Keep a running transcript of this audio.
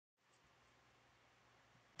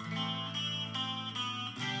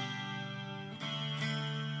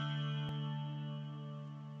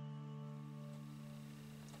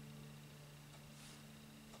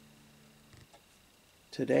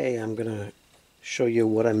Today I'm going to show you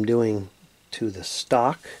what I'm doing to the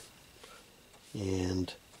stock,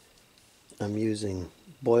 and I'm using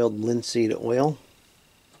boiled linseed oil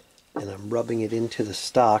and I'm rubbing it into the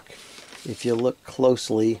stock. If you look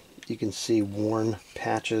closely, you can see worn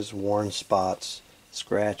patches, worn spots,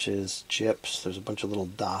 scratches, chips. There's a bunch of little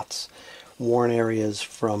dots, worn areas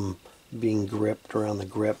from being gripped around the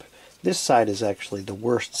grip. This side is actually the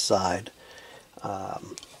worst side.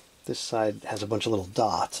 This side has a bunch of little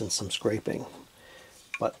dots and some scraping.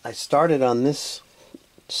 But I started on this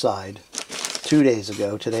side 2 days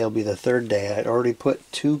ago. Today will be the third day. I'd already put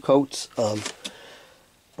 2 coats of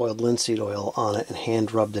boiled linseed oil on it and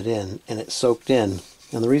hand rubbed it in, and it soaked in.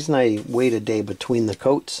 And the reason I wait a day between the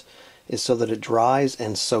coats is so that it dries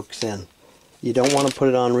and soaks in. You don't want to put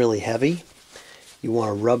it on really heavy. You want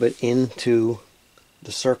to rub it into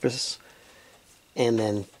the surface and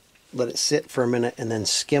then let it sit for a minute and then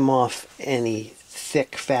skim off any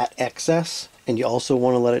thick fat excess. And you also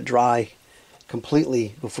want to let it dry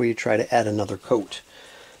completely before you try to add another coat.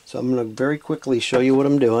 So I'm going to very quickly show you what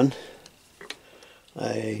I'm doing.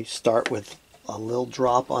 I start with a little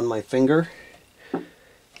drop on my finger, and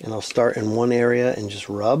I'll start in one area and just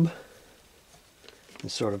rub and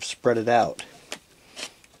sort of spread it out.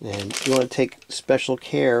 And you want to take special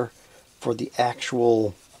care for the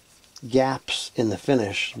actual gaps in the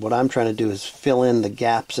finish. What I'm trying to do is fill in the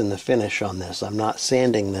gaps in the finish on this. I'm not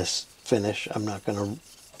sanding this finish. I'm not going to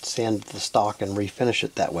sand the stock and refinish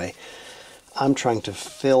it that way. I'm trying to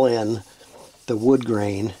fill in the wood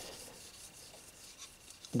grain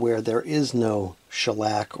where there is no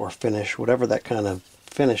shellac or finish, whatever that kind of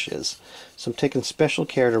finish is. So I'm taking special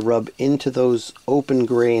care to rub into those open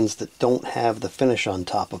grains that don't have the finish on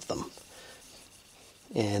top of them.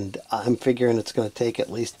 And I'm figuring it's going to take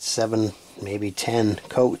at least 7, maybe 10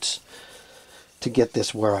 coats to get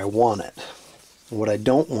this where I want it. What I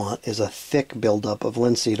don't want is a thick buildup of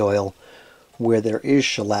linseed oil where there is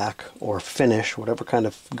shellac or finish, whatever kind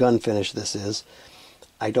of gun finish this is.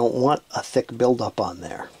 I don't want a thick buildup on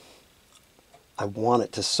there. I want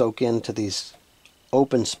it to soak into these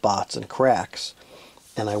open spots and cracks,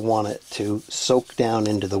 and I want it to soak down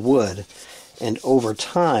into the wood. And over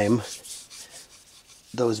time,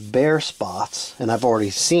 those bare spots, and I've already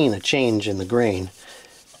seen a change in the grain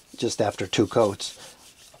just after 2 coats,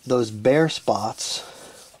 those bare spots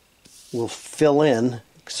will fill in,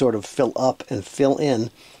 sort of fill up and fill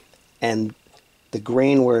in, and the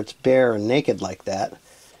grain where it's bare and naked like that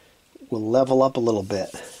will level up a little bit,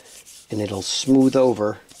 and it'll smooth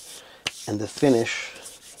over, and the finish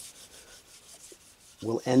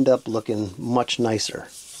will end up looking much nicer.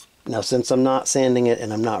 Now, since I'm not sanding it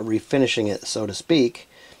and I'm not refinishing it, so to speak,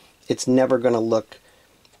 it's never going to look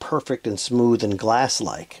perfect and smooth and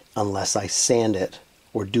glass-like unless I sand it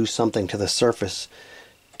or do something to the surface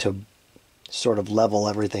to sort of level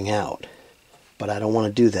everything out. But I don't want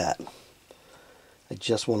to do that. I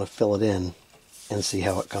just want to fill it in and see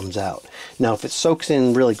how it comes out. Now, if it soaks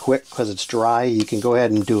in really quick because it's dry, you can go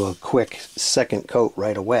ahead and do a quick second coat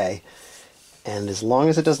right away. And as long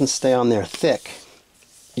as it doesn't stay on there thick,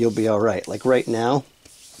 you'll be alright. Like right now,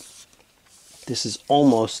 this is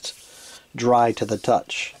almost dry to the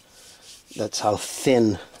touch. That's how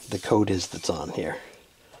thin the coat is that's on here.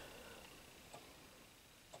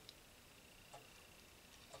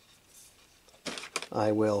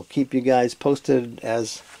 I will keep you guys posted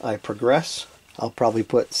as I progress. I'll probably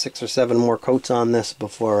put 6 or 7 more coats on this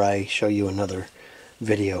before I show you another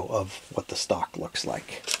video of what the stock looks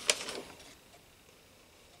like.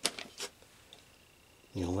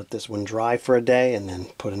 You'll let this one dry for a day and then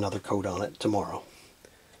put another coat on it tomorrow.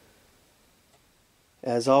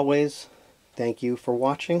 As always, thank you for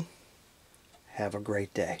watching. Have a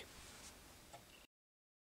great day.